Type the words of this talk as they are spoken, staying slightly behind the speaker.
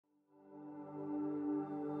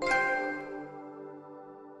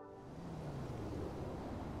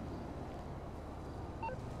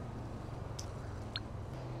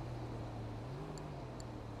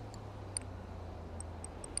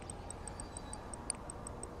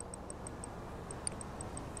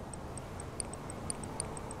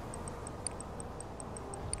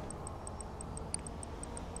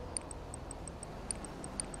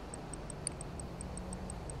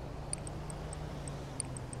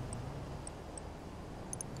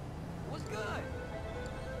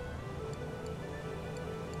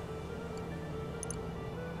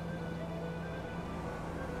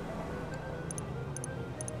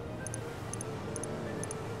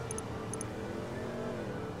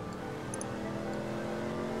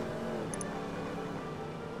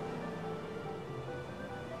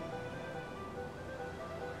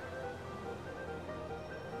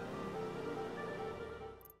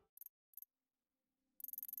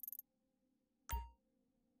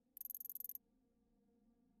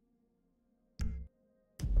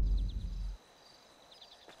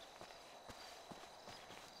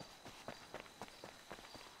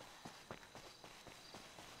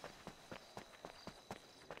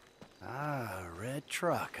Ah, red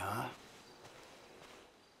truck, huh?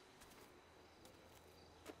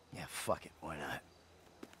 Yeah, fuck it, why not?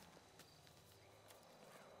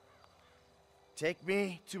 Take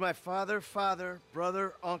me to my father,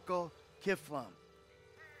 brother, uncle, Kifflom.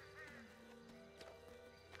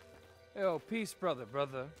 Yo, peace, brother.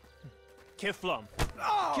 Kifflom.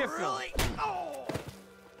 Oh, Kifflom. really? Oh!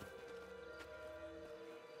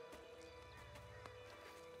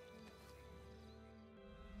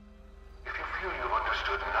 If you feel you've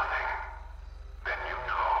understood nothing, then you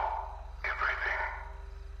know everything.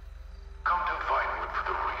 Come to Vinewood for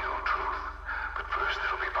the real truth, but first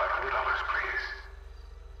it'll be $500, please.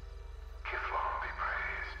 Kifflom be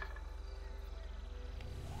praised.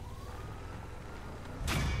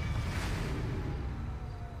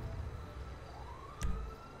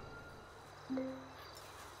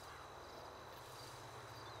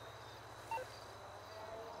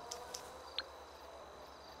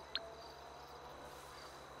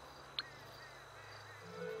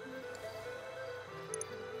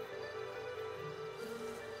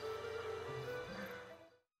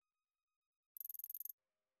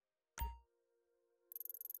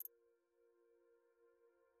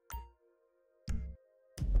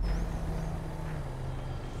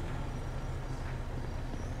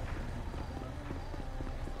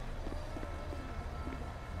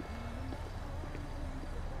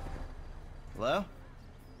 Hello?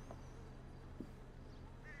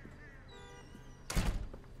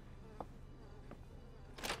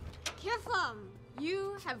 Kifflom,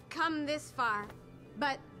 you have come this far,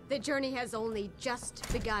 but the journey has only just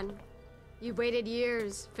begun. You waited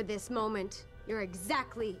years for this moment. You're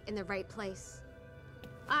exactly in the right place.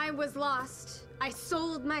 I was lost. I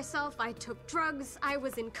sold myself. I took drugs. I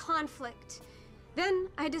was in conflict. Then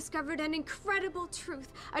I discovered an incredible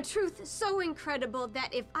truth, a truth so incredible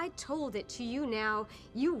that if I told it to you now,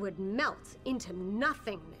 you would melt into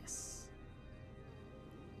nothingness.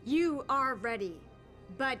 You are ready,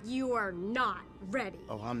 but you are not ready.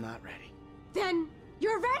 Oh, I'm not ready. Then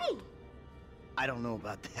you're ready! I don't know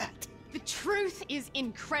about that. The truth is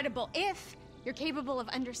incredible if you're capable of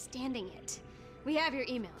understanding it. We have your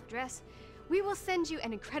email address. We will send you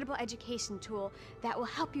an incredible education tool that will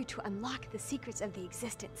help you to unlock the secrets of the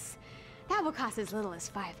existence. That will cost as little as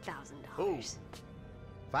 $5,000. Oh,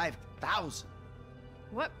 5,000.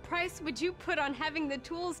 What price would you put on having the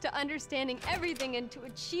tools to understanding everything and to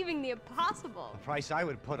achieving the impossible? The price I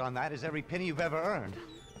would put on that is every penny you've ever earned.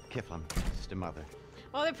 Kifflom, Sister Mother.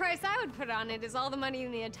 Well, the price I would put on it is all the money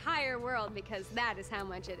in the entire world, because that is how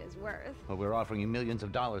much it is worth. Well, we're offering you millions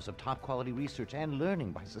of dollars of top-quality research and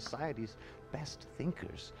learning by society's best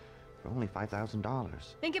thinkers for only $5,000.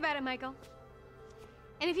 Think about it, Michael.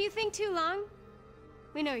 And if you think too long,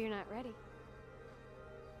 we know you're not ready.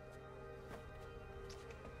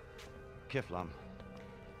 Kifflom.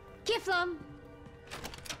 Kifflom!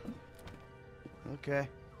 Okay.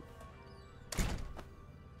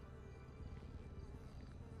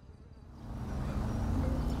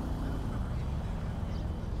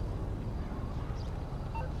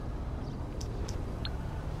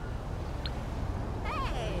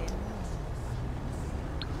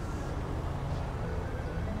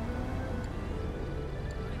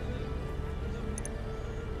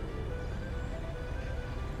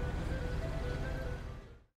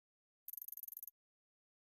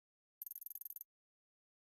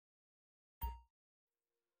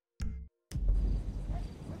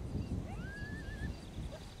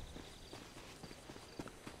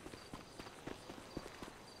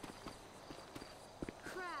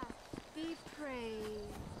 Be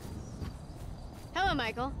praised. Hello,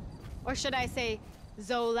 Michael. Or should I say,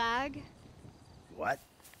 Zolag? What?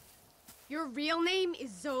 Your real name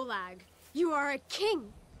is Zolag. You are a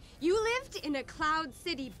king. You lived in a cloud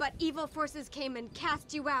city, but evil forces came and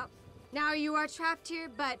cast you out. Now you are trapped here,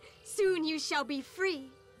 but soon you shall be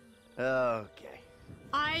free. Okay.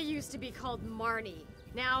 I used to be called Marnie.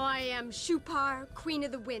 Now I am Shupar, Queen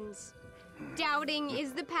of the Winds. Doubting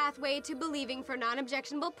is the pathway to believing for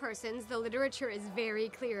non-objectionable persons. The literature is very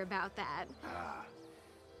clear about that.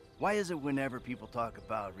 Why is it whenever people talk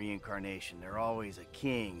about reincarnation, they're always a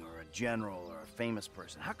king or a general or a famous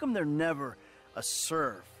person? How come they're never a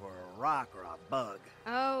serf or a rock or a bug?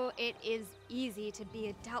 Oh, it is easy to be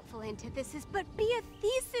a doubtful antithesis, but be a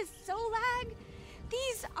thesis, Zolag.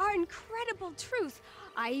 These are incredible truths.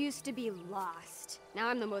 I used to be lost. Now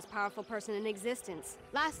I'm the most powerful person in existence.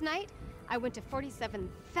 Last night, I went to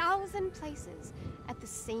 47,000 places at the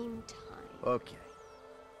same time. Okay.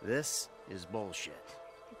 This is bullshit.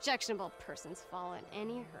 Objectionable persons fall at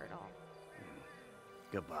any hurdle.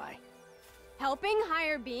 Goodbye. Helping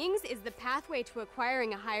higher beings is the pathway to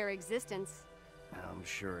acquiring a higher existence. I'm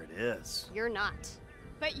sure it is. You're not.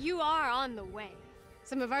 But you are on the way.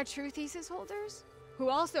 Some of our true thesis holders, who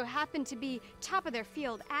also happen to be top of their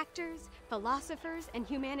field actors, philosophers, and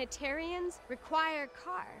humanitarians, require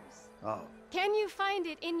cars. Oh. Can you find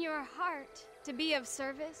it in your heart to be of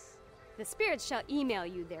service? The spirits shall email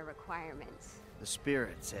you their requirements. The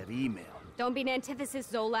spirits have emailed. Don't be an antithesis,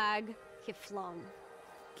 Zolag. Kifflom.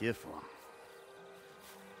 Kifflom.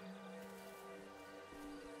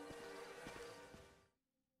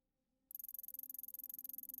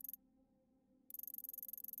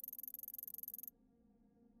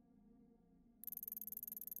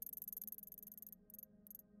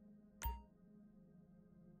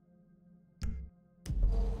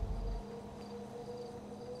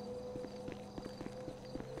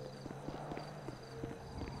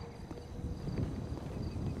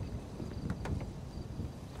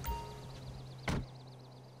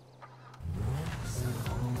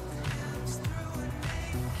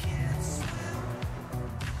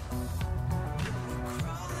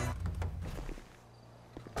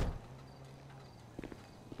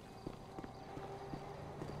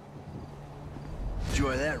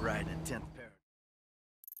 Enjoy that ride in 10th Paradise.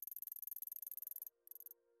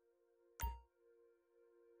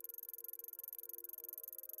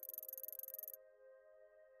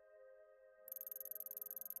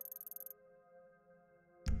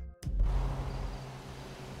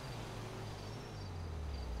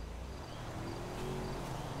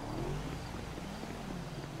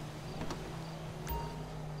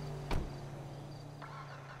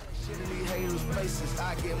 Shit in these haters' faces,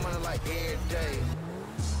 I get money like every day.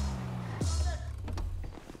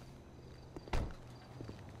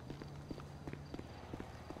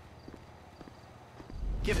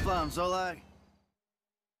 Kifflom, Zolag.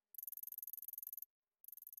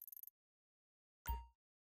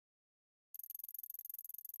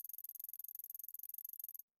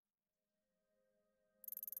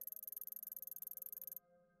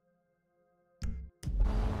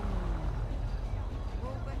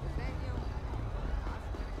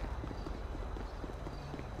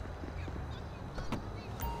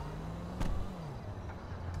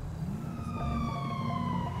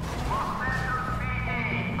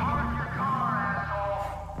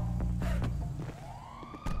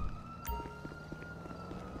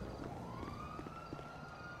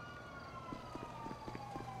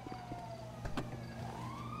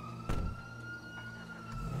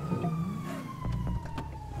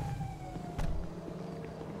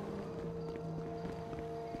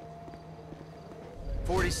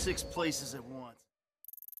 Six places at once.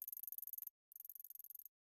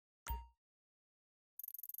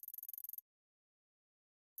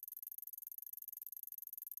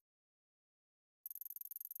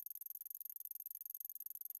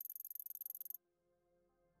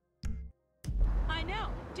 I know.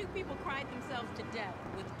 Two people cried themselves to death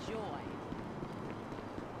with joy.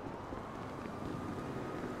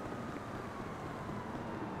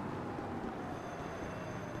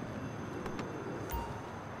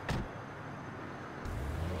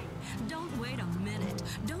 Don't wait a minute.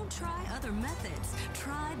 Don't try other methods.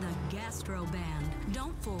 Try the gastro band.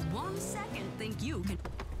 Don't for 1 second think you can...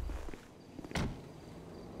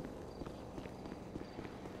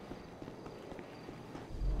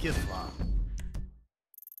 Kifflom.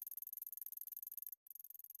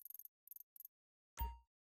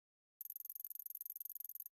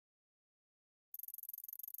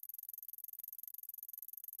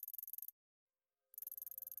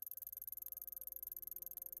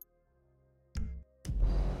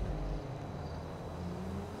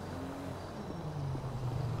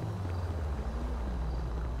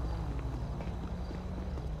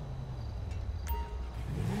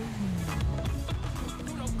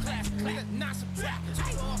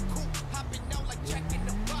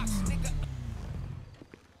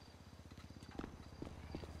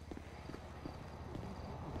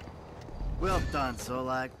 Well done,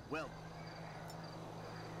 Zolag. Well.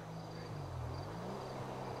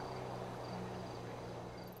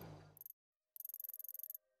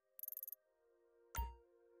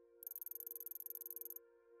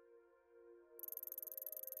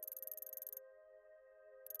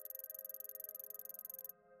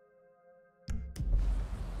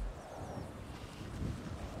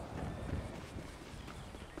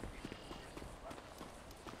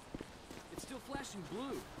 It's still flashing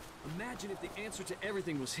blue. Imagine if the answer to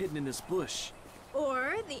everything was hidden in this bush.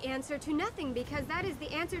 Or the answer to nothing, because that is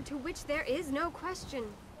the answer to which there is no question.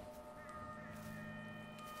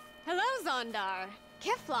 Hello, Zondar.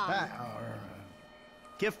 Kifflom. Hi,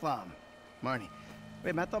 Kifflom. Marnie.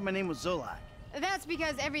 Wait, I thought my name was Zolag. That's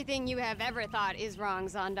because everything you have ever thought is wrong,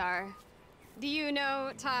 Zondar. Do you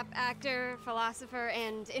know top actor, philosopher,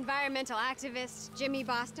 and environmental activist Jimmy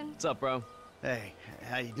Boston? What's up, bro? Hey,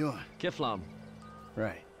 how you doing? Kifflom.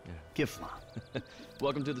 Right. Yeah. Kifflom.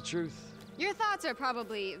 Welcome to the truth. Your thoughts are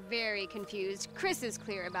probably very confused. Chris is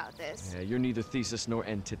clear about this. Yeah, you're neither thesis nor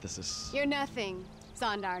antithesis. You're nothing,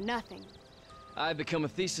 Zondar, nothing. I become a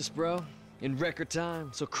thesis, bro, in record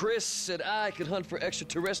time. So Chris said I could hunt for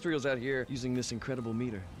extraterrestrials out here using this incredible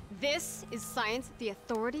meter. This is science the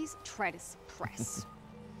authorities try to suppress.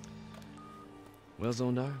 Well,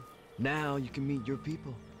 Zondar, now you can meet your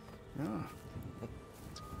people. Oh.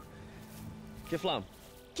 Kifflom.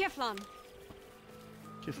 Kifflom.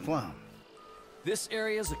 Kifflom. This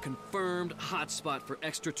area's a confirmed hotspot for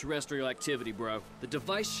extraterrestrial activity, bro. The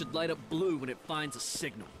device should light up blue when it finds a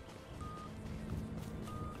signal.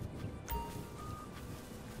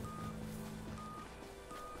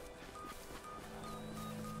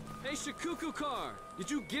 Hey, Shikuku Car, did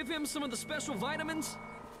you give him some of the special vitamins?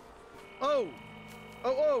 Oh!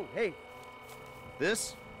 Hey!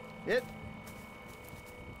 This? It?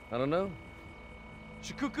 I don't know.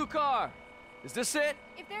 Shikuku Car, is this it?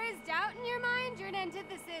 If there is doubt in your mind, you're an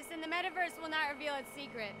antithesis, and the metaverse will not reveal its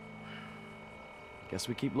secret. Guess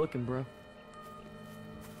we keep looking, bro.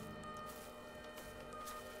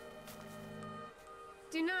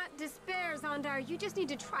 Do not despair, Zondar. You just need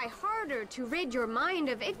to try harder to rid your mind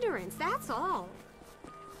of ignorance, that's all.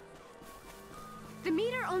 The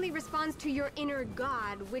meter only responds to your inner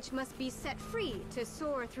god, which must be set free to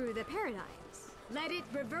soar through the paradigms. Let it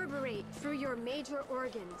reverberate through your major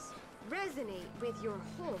organs, resonate with your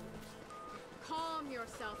whole. Calm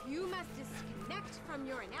yourself. You must disconnect from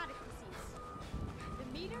your inadequacies.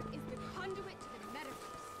 The meter is the conduit to the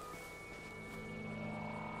metaverse.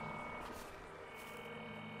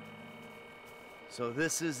 So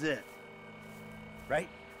this is it. Right?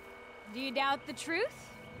 Do you doubt the truth?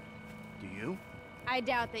 Do you? I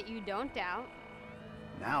doubt that you don't doubt.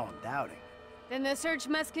 Now I'm doubting. Then the search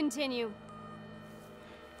must continue.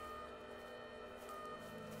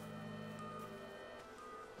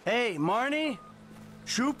 Hey, Marnie?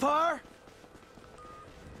 Shupar?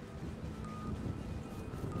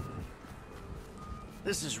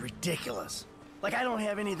 This is ridiculous. Like I don't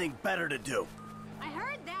have anything better to do. I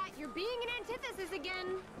heard that. You're being an antithesis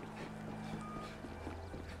again.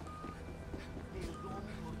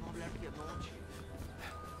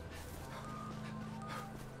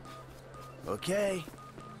 Okay.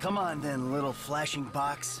 Come on then, little flashing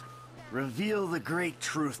box. Reveal the great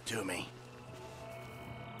truth to me.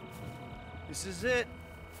 This is it.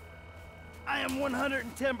 I am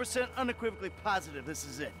 110% unequivocally positive this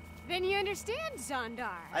is it. Then you understand, Zondar.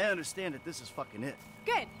 I understand that this is fucking it.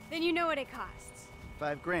 Good. Then you know what it costs.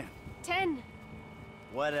 $5 grand. 10.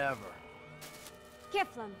 Whatever.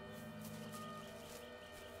 Kifflom.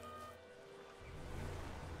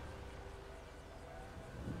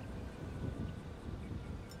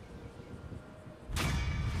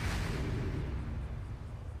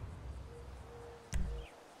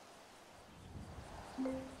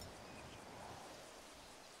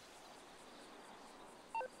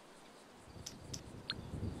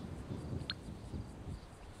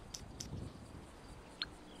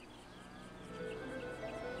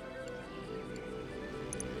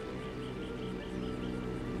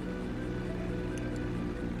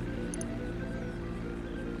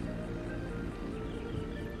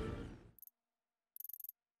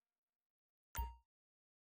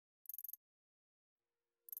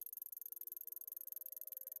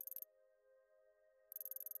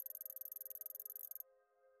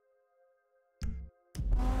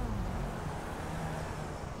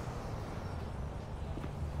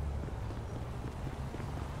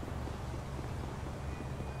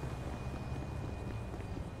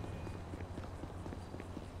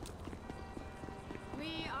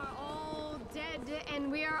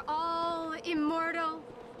 And we are all immortal.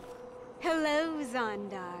 Hello,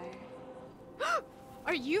 Zondar.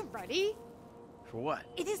 Are you ready? For what?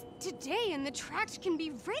 It is today and the tract can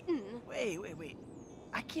be written. Wait.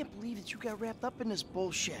 I can't believe that you got wrapped up in this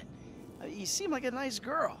bullshit. You seem like a nice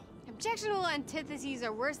girl. Objectionable antitheses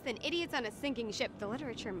are worse than idiots on a sinking ship. The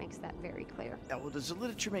literature makes that very clear. Yeah, well, does the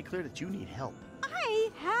literature make clear that you need help? I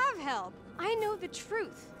have help. I know the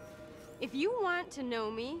truth. If you want to know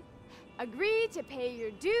me, agree to pay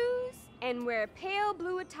your dues and wear pale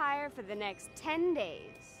blue attire for the next 10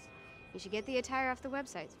 days. You should get the attire off the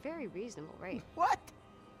website. It's very reasonable, right? What?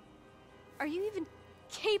 Are you even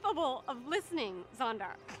capable of listening,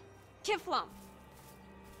 Zondar? Kifflom.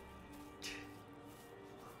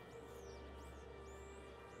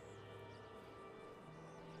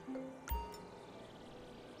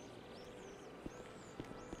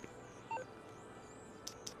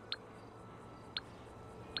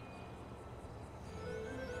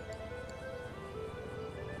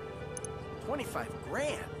 25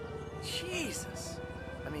 grand? Jesus.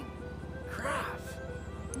 I mean, crap.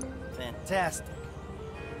 Fantastic.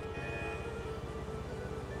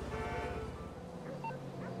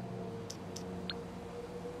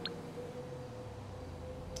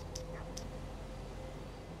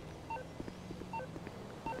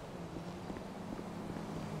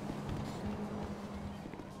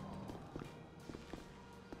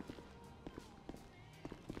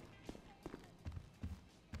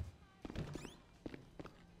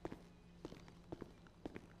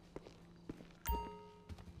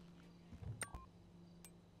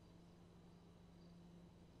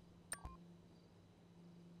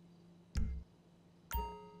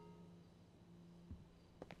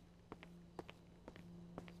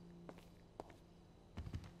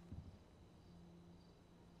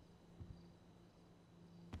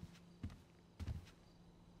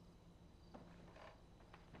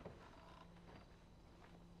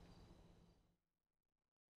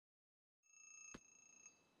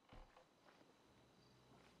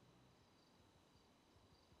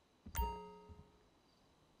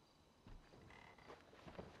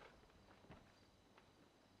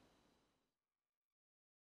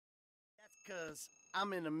 Because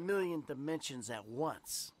I'm in a million dimensions at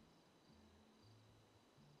once.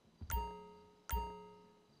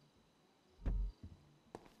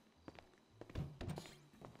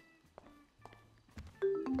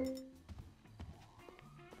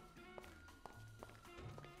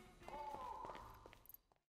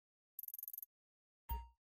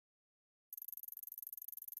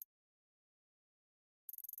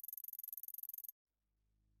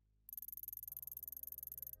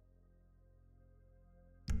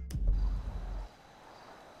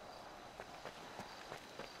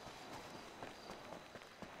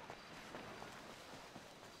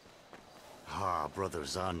 Ah, Brother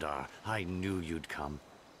Zondar, I knew you'd come.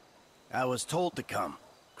 I was told to come.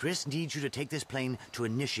 Chris needs you to take this plane to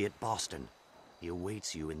Initiate Boston. He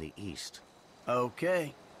awaits you in the east.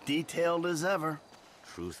 Okay, detailed as ever.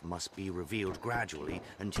 Truth must be revealed gradually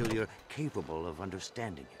until you're capable of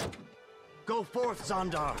understanding it. Go forth,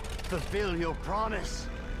 Zondar! Fulfill your promise!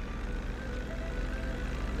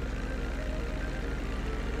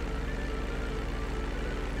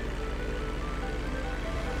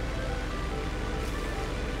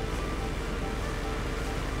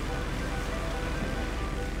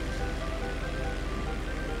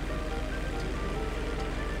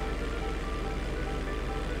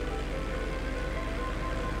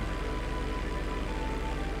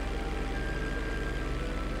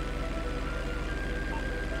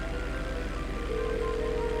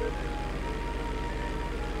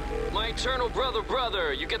 Eternal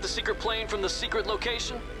brother, you get the secret plane from the secret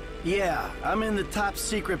location? Yeah, I'm in the top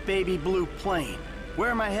secret baby blue plane.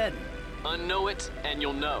 Where am I heading? Unknow it, and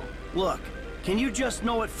you'll know. Look, can you just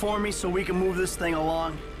know it for me so we can move this thing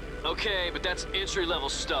along? Okay, but that's entry-level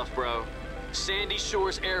stuff, bro. Sandy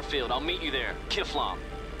Shores Airfield, I'll meet you there. Kifflom.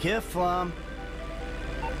 Kifflom.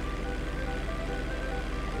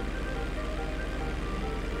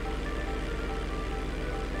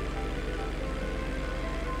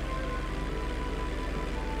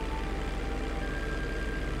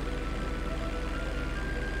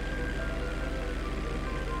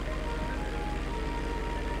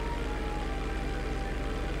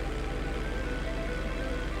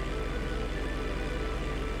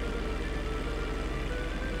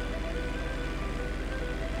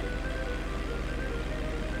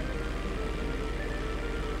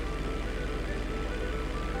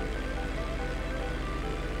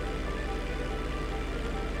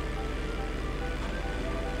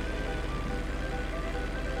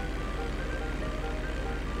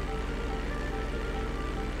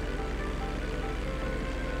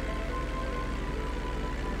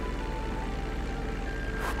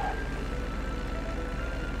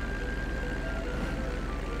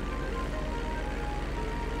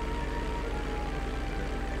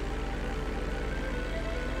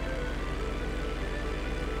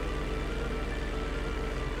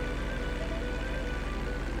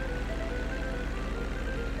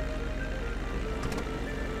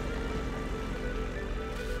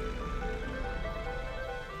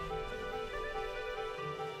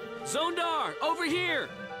 Zondar, over here!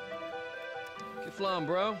 Kifflom,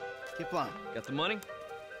 bro. Kifflom. Got the money?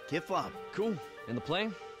 Kifflom. Cool. And the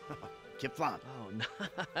plane? Kifflom. Oh,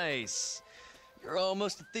 nice. You're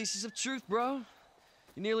almost the thesis of truth, bro.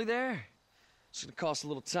 You're nearly there. It's gonna cost a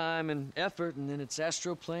little time and effort, and then it's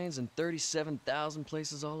astroplanes and 37,000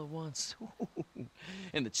 places all at once.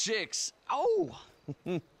 And the chicks, oh!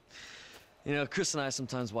 You know, Chris and I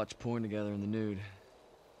sometimes watch porn together in the nude.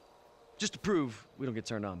 Just to prove we don't get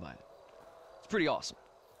turned on by it. pretty awesome.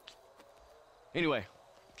 Anyway,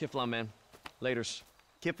 Kifflom, man. Laters.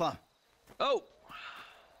 Kifflom. Oh!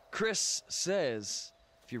 Chris says,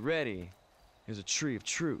 if you're ready, there's a tree of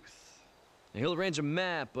truth. Now, he'll arrange a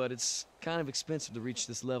map, but it's kind of expensive to reach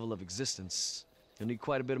this level of existence. You'll need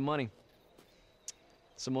quite a bit of money.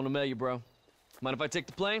 Someone will mail you, bro. Mind if I take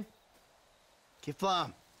the plane?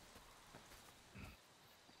 Kifflom.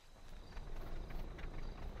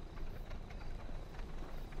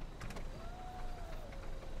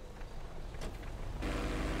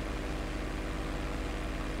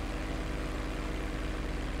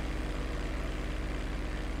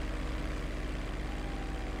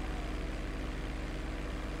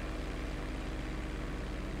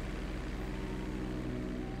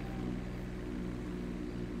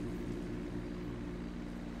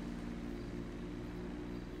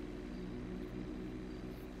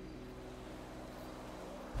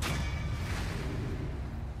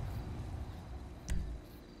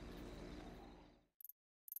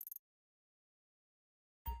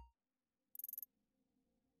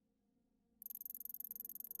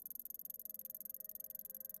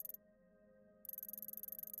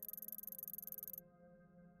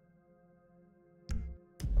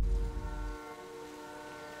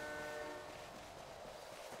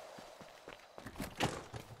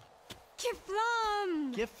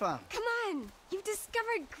 Kifflom! Kifflom. Come on! You've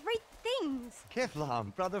discovered great things!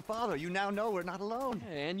 Kifflom, brother, father, you now know we're not alone.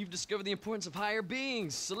 And you've discovered the importance of higher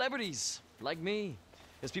beings, celebrities, like me,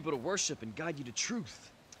 as people to worship and guide you to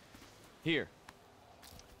truth. Here,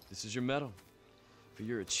 this is your medal for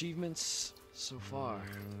your achievements so far.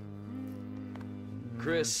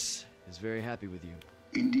 Chris is very happy with you.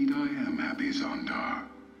 Indeed I am happy, Zondar.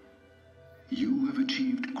 You have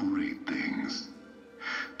achieved great things.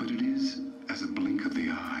 But it is as a blink of the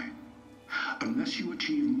eye. Unless you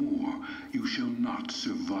achieve more, you shall not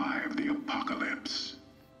survive the apocalypse.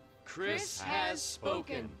 Chris has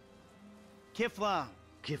spoken. Kifflom.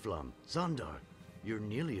 Kifflom, Zondar, you're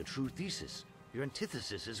nearly a true thesis. Your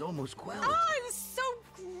antithesis is almost quelled. Oh, it was so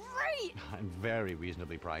great! I'm very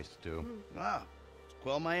reasonably priced, too. Wow.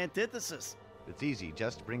 Quell my antithesis. It's easy.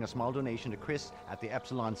 Just bring a small donation to Chris at the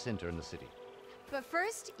Epsilon Center in the city. But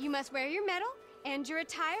first, you must wear your medal and your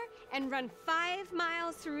attire and run 5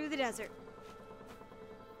 miles through the desert.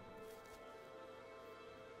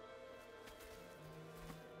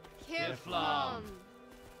 Kifflom.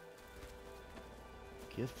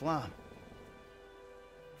 Kifflom.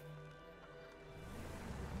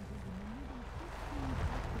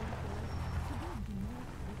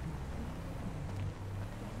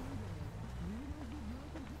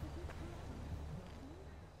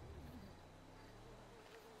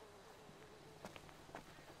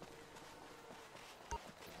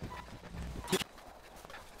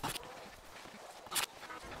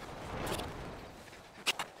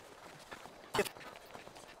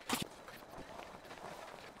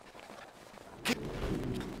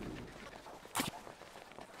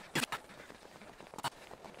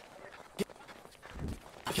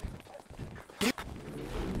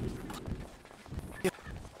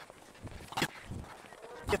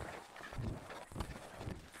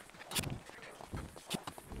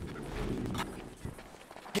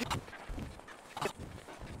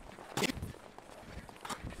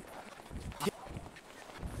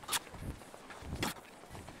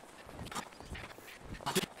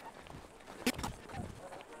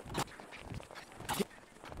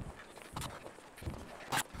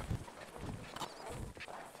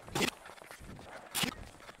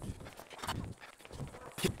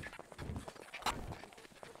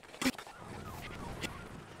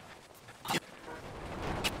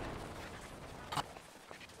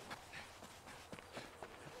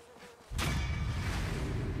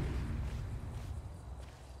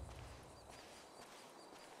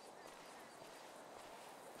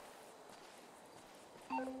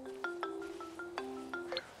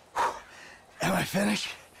 Am I finished?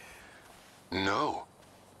 No.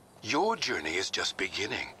 Your journey is just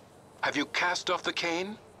beginning. Have you cast off the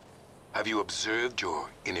cane? Have you observed your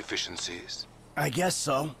inefficiencies? I guess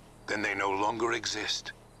so. Then they no longer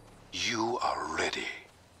exist. You are ready.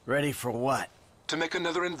 Ready for what? To make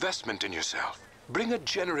another investment in yourself. Bring a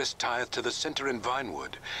generous tithe to the center in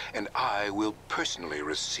Vinewood, and I will personally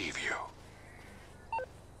receive you.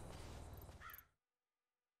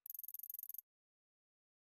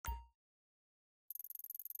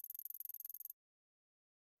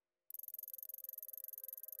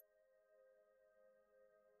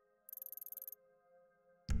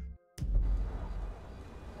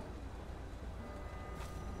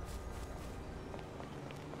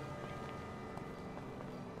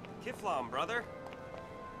 Kifflom, brother.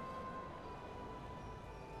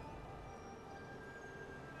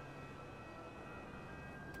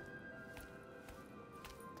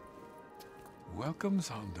 Welcome,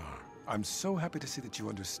 Zondar. I'm so happy to see that you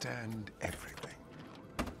understand everything.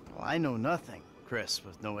 Well, I know nothing, Chris,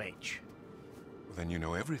 with no H. Well, then you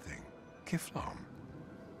know everything. Kifflom.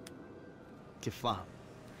 Kifflom.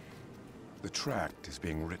 The tract is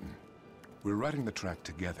being written. We're writing the tract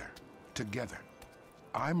together. Together.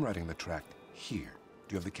 I'm writing the tract here.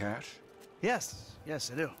 Do you have the cash? Yes, yes,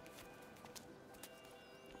 I do.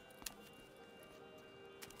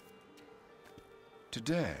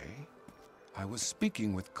 Today, I was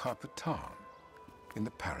speaking with Carpetan in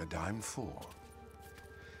the Paradigm 4.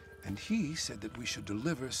 And he said that we should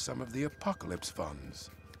deliver some of the Apocalypse funds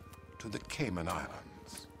to the Cayman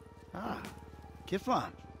Islands. Ah,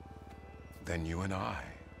 Kifflom. Then you and I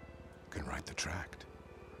can write the tract.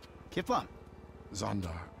 Kifflom.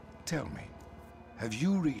 Zondar, tell me, have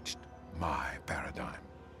you reached my paradigm?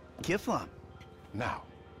 Kifflom. Now,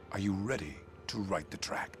 are you ready to write the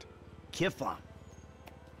tract? Kifflom.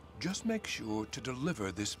 Just make sure to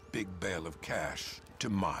deliver this big bale of cash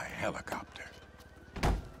to my helicopter.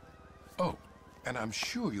 Oh, and I'm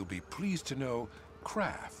sure you'll be pleased to know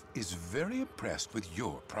Kraft is very impressed with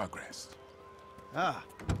your progress. Ah.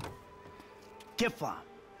 Kifflom.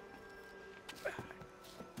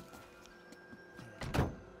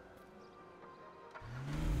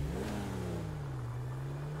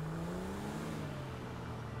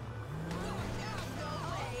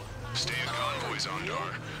 Stay in convoy,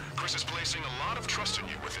 Zondar. Chris is placing a lot of trust in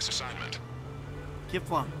you with this assignment.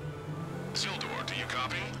 Kifflom. Sildor, do you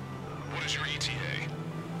copy? What is your ETA?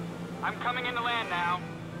 I'm coming into land now.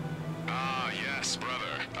 Ah, yes, brother.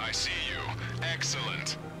 I see you.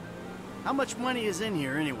 Excellent. How much money is in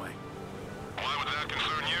here, anyway? Why would that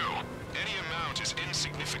concern you? Any amount is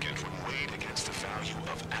insignificant when weighed against the value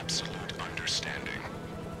of absolute understanding.